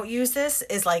time I don't use this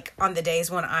is like on the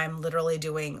days when I'm literally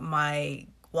doing my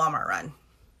Walmart run.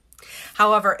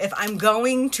 However, if I'm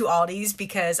going to Aldi's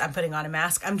because I'm putting on a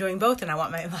mask, I'm doing both and I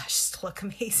want my lashes to look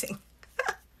amazing.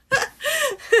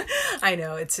 I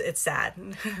know, it's sad.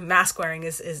 Mask wearing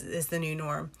is the new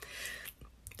norm.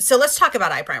 So let's talk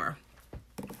about eye primer.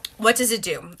 What does it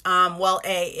do? Well,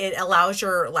 it allows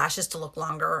your lashes to look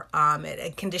longer.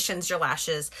 It conditions your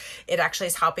lashes. It actually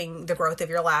is helping the growth of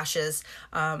your lashes.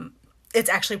 It's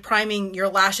actually priming your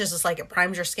lashes just like it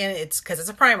primes your skin. It's because it's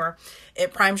a primer.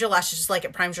 It primes your lashes just like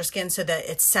it primes your skin so that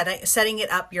it's setting it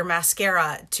up, your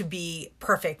mascara, to be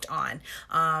perfect on.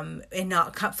 And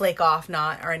not flake off,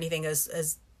 or anything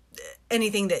as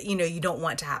anything that you don't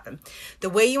want to happen. The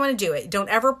way you want to do it, don't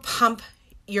ever pump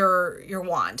your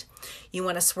wand. You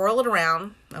want to swirl it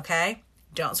around, okay?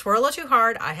 Don't swirl it too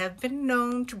hard. I have been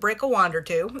known to break a wand or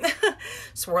two.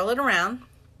 Swirl it around.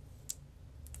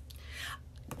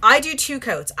 I do 2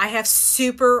 coats. I have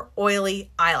super oily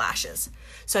eyelashes.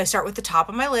 So I start with the top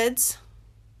of my lids.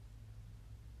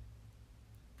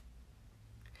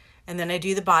 And then I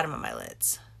do the bottom of my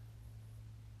lids.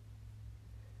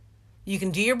 You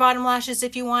can do your bottom lashes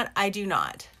if you want. I do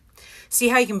not. See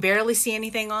how you can barely see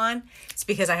anything on? It's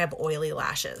because I have oily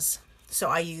lashes. So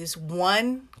I use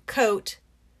one coat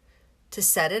to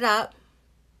set it up.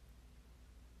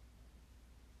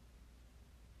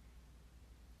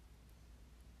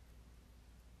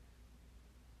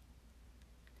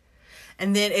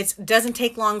 And then it doesn't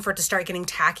take long for it to start getting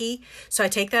tacky. So I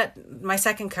take my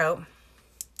second coat.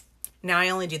 Now I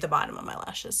only do the bottom of my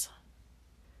lashes.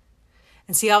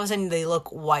 And see, all of a sudden they look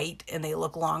white and they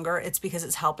look longer. It's because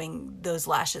it's helping those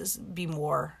lashes be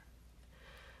more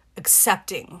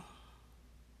accepting.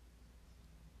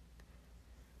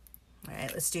 All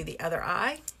right, let's do the other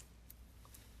eye.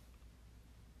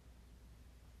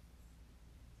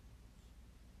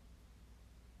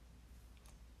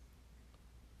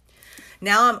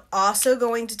 Now I'm also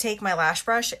going to take my lash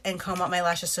brush and comb out my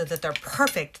lashes so that they're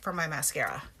perfect for my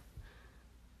mascara.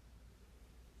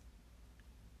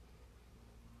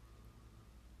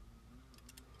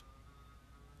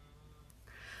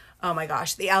 Oh my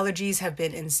gosh, the allergies have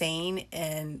been insane.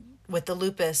 And with the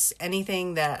lupus, any of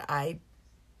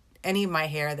my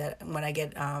hair that when I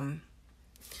get,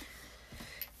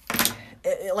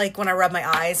 like when I rub my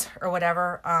eyes or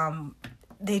whatever, I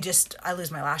lose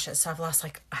my lashes. So I've lost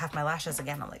like half my lashes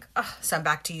again. I'm like, oh, so I'm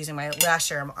back to using my lash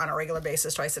serum on a regular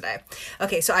basis twice a day.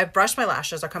 Okay, so I've brushed my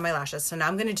lashes, I comb my lashes. So now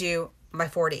I'm going to do my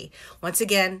 4D. Once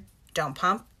again, don't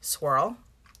pump, swirl,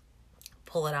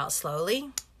 pull it out slowly,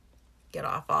 get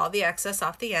off all the excess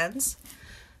off the ends,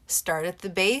 start at the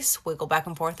base, wiggle back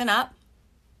and forth and up.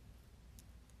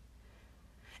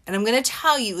 And I'm going to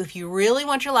tell you, if you really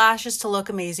want your lashes to look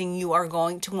amazing, you are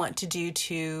going to want to do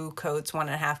 2 coats,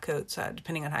 1.5 coats,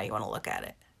 depending on how you want to look at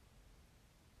it.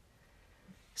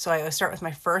 So I start with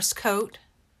my first coat.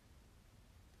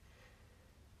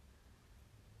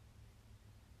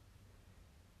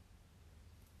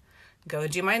 Go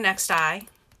do my next eye.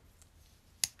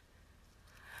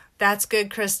 That's good,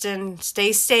 Kristen.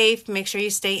 Stay safe. Make sure you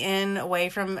stay away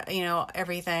from,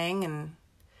 everything, and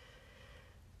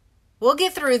we'll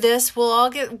get through this. We'll all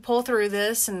pull through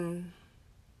this, and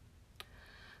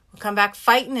we'll come back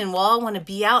fighting, and we'll all want to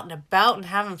be out and about and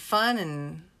having fun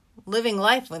and living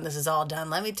life when this is all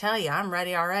done. Let me tell you, I'm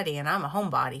ready already, and I'm a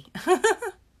homebody. All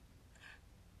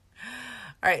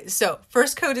right, so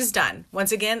first coat is done.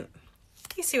 Once again,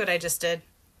 you see what I just did?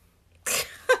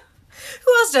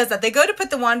 Who else does that? They go to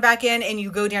put the wand back in and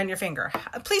you go down your finger.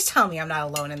 Please tell me I'm not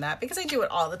alone in that, because I do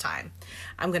it all the time.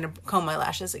 I'm going to comb my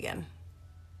lashes again.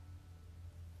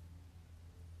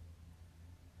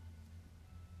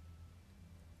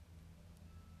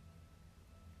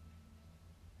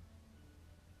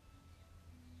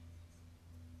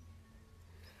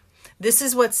 This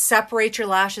is what separates your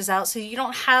lashes out, so you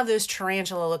don't have those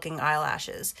tarantula looking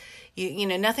eyelashes. You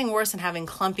know, nothing worse than having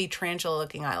clumpy tarantula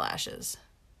looking eyelashes.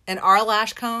 And our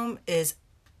lash comb is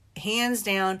hands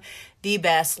down the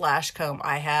best lash comb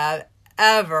I have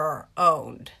ever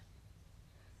owned.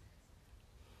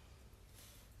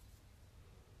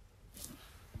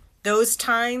 Those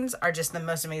tines are just the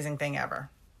most amazing thing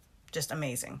ever. Just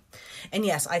amazing. And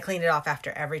yes, I clean it off after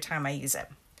every time I use it.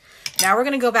 Now we're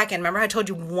going to go back in. Remember I told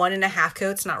you 1.5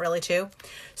 coats, not really 2.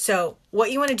 So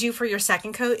what you want to do for your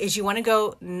second coat is you want to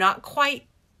go not quite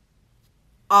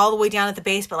all the way down at the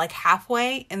base, but like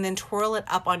halfway, and then twirl it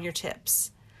up on your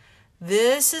tips.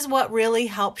 This is what really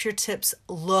helps your tips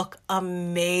look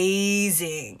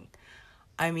amazing.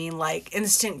 I mean, like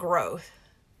instant growth.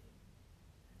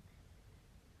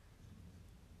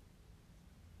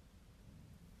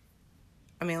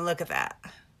 I mean, look at that.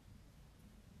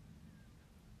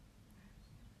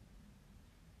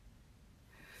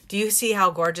 Do you see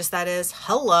how gorgeous that is?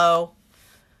 Hello.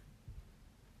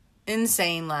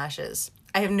 Insane lashes.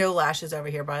 I have no lashes over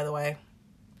here, by the way.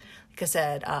 Like I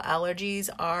said, allergies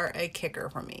are a kicker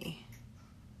for me.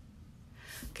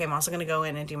 Okay, I'm also going to go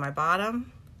in and do my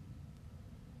bottom.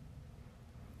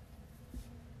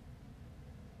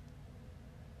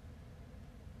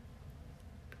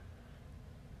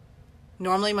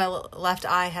 Normally my left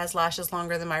eye has lashes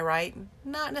longer than my right.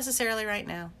 Not necessarily right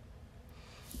now.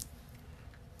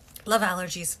 Love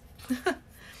allergies.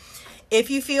 If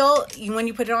you feel, when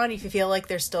you put it on, if you feel like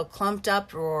they're still clumped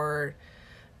up or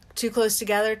too close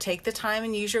together, take the time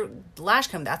and use your lash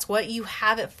comb. That's what you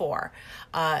have it for.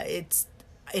 And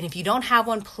if you don't have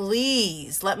one,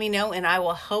 please let me know and I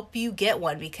will help you get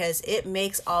one, because it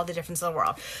makes all the difference in the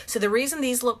world. So the reason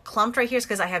these look clumped right here is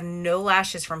because I have no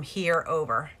lashes from here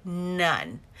over.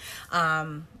 None.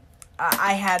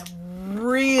 I had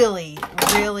really,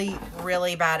 really,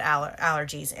 really bad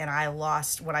allergies, and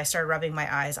when I started rubbing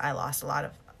my eyes, I lost a lot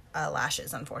of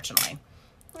lashes, unfortunately.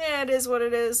 Yeah, it is what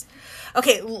it is.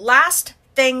 Okay, last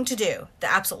thing to do, the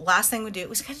absolute last thing we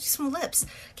do is gotta do some lips.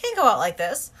 Can't go out like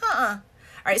this. All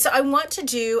right, so I want to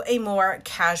do a more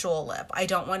casual lip. I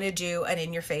don't want to do an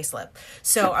in-your-face lip.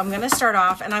 So I'm going to start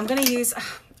off, and I'm going to use,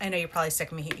 I know you're probably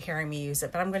sick of me hearing me use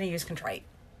it, but I'm going to use Contrite.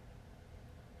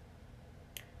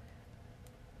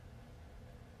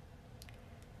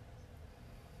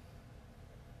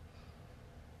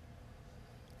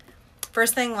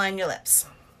 First thing, line your lips.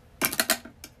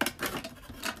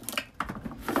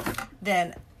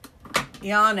 Then,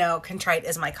 y'all know Contrite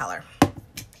is my color.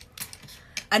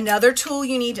 Another tool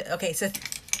you need to, okay, so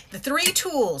the 3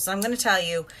 tools I'm going to tell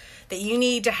you that you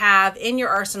need to have in your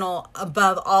arsenal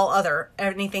above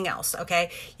anything else,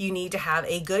 okay? You need to have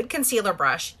a good concealer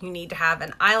brush. You need to have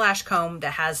an eyelash comb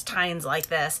that has tines like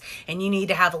this, and you need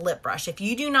to have a lip brush. If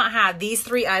you do not have these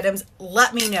 3 items,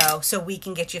 let me know so we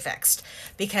can get you fixed,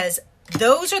 because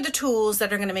those are the tools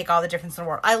that are going to make all the difference in the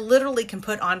world. I literally can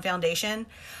put on foundation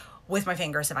with my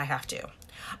fingers if I have to.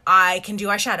 I can do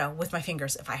eyeshadow with my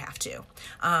fingers if I have to.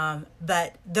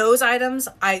 But those items,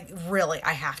 I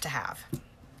have to have.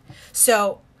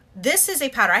 So this is a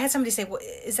powder. I had somebody say, what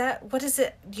is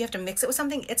it? Do you have to mix it with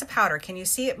something? It's a powder. Can you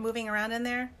see it moving around in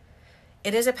there?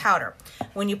 It is a powder.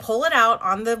 When you pull it out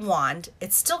on the wand,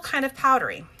 it's still kind of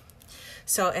powdery.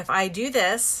 So if I do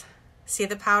this, see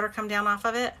the powder come down off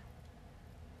of it?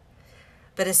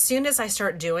 But as soon as I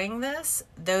start doing this,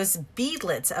 those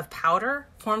beadlets of powder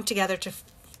form together to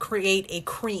create a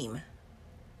cream.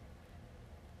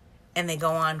 And they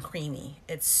go on creamy.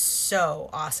 It's so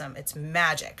awesome. It's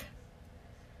magic.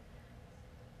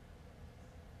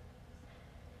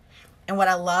 And what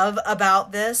I love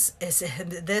about this is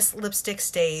this lipstick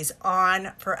stays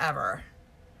on forever.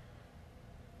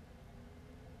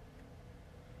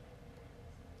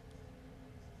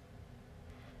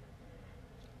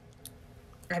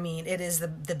 I mean, it is the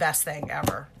best thing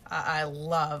ever. I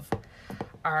love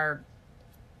our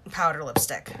powder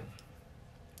lipstick.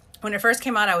 When it first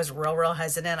came out, I was real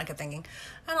hesitant. I kept thinking,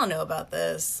 I don't know about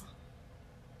this.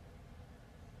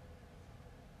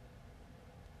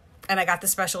 And I got the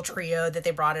special trio that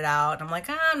they brought it out. And I'm like,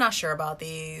 I'm not sure about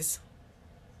these.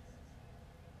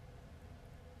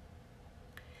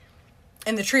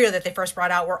 And the trio that they first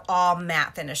brought out were all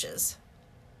matte finishes.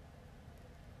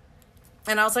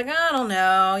 And I was like, I don't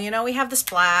know, we have the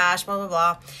splash, blah, blah,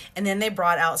 blah. And then they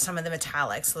brought out some of the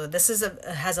metallics. So this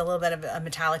has a little bit of a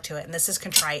metallic to it. And this is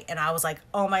Contrite. And I was like,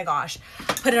 oh my gosh,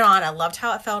 put it on. I loved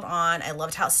how it felt on. I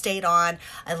loved how it stayed on.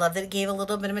 I loved that it gave a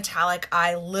little bit of metallic.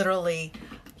 I literally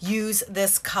use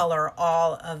this color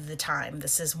all of the time.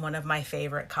 This is one of my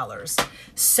favorite colors.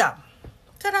 So,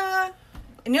 ta-da!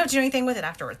 And you don't have to do anything with it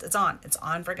afterwards. It's on. It's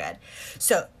on for good.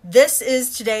 So this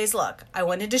is today's look. I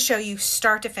wanted to show you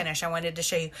start to finish. I wanted to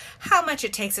show you how much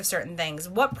it takes of certain things,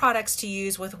 what products to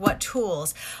use with what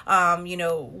tools,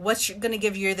 what's going to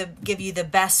give you the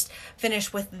best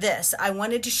finish with this. I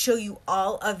wanted to show you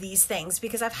all of these things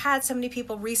because I've had so many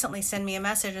people recently send me a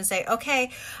message and say, okay,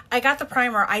 I got the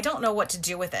primer. I don't know what to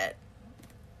do with it.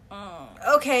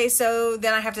 Okay, so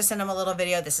then I have to send them a little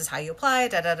video. This is how you apply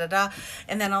it,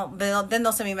 and then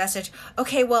they'll send me a message.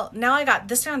 Okay, well, now I got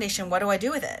this foundation. What do I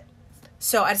do with it?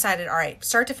 So I decided, all right,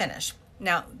 start to finish.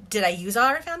 Now, did I use all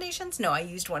our foundations? No, I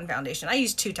used one foundation. I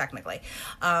used 2 technically,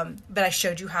 but I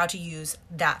showed you how to use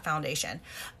that foundation.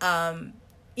 I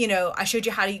showed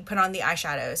you how to put on the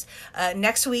eyeshadows.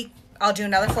 Next week, I'll do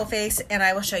another full face, and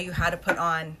I will show you how to put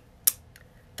on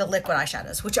the liquid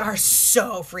eyeshadows, which are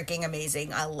so freaking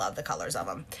amazing. I love the colors of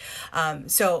them.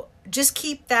 So just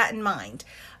keep that in mind.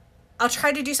 I'll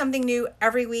try to do something new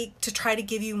every week to try to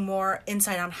give you more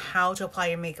insight on how to apply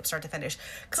your makeup start to finish.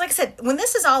 Because like I said, when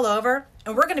this is all over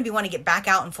and we're going to want to get back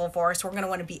out in full force, we're going to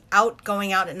want to be out,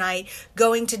 going out at night,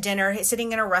 going to dinner,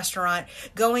 sitting in a restaurant,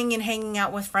 going and hanging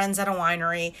out with friends at a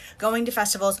winery, going to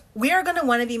festivals, we are going to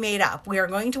want to be made up. We are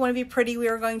going to want to be pretty. We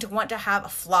are going to want to have a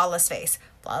flawless face.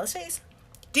 Flawless face?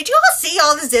 Did you all see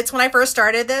all the zits when I first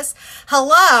started this?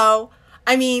 Hello?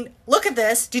 I mean, look at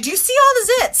this. Did you see all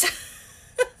the zits?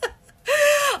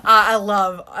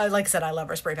 Like I said, I love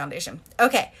our spray foundation.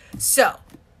 Okay, so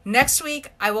next week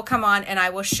I will come on and I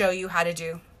will show you how to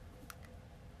do.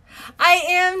 I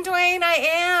am, Dwayne, I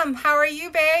am. How are you,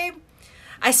 babe?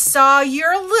 I saw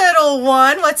your little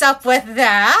one. What's up with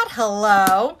that?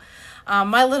 Hello.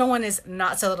 My little one is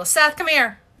not so little. Seth, come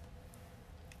here.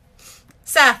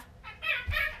 Seth.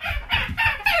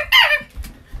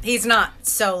 He's not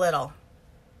so little.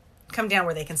 Come down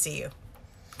where they can see you.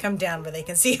 Come down where they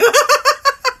can see you.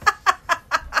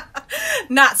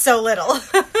 Not so little.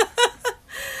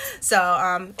 So,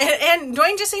 and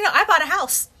Dwayne, just so you know, I bought a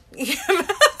house.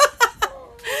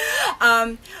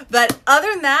 But other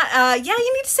than that, yeah,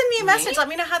 you need to send me a message. Let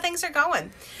me know how things are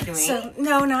going. Dwayne? So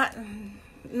no,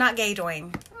 not gay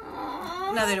Dwayne.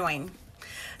 Aww. Another Dwayne.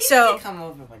 He So could come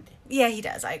over one day. yeah, he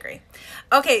does. I agree.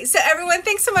 Okay, so everyone,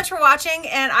 thanks so much for watching,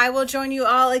 and I will join you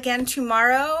all again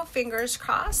tomorrow. Fingers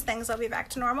crossed, things will be back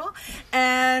to normal.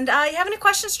 And you have any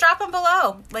questions, drop them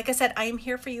below. Like I said, I am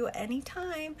here for you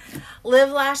anytime. Live,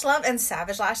 lash, love, and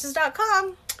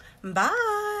savagelashes.com.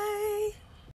 Bye.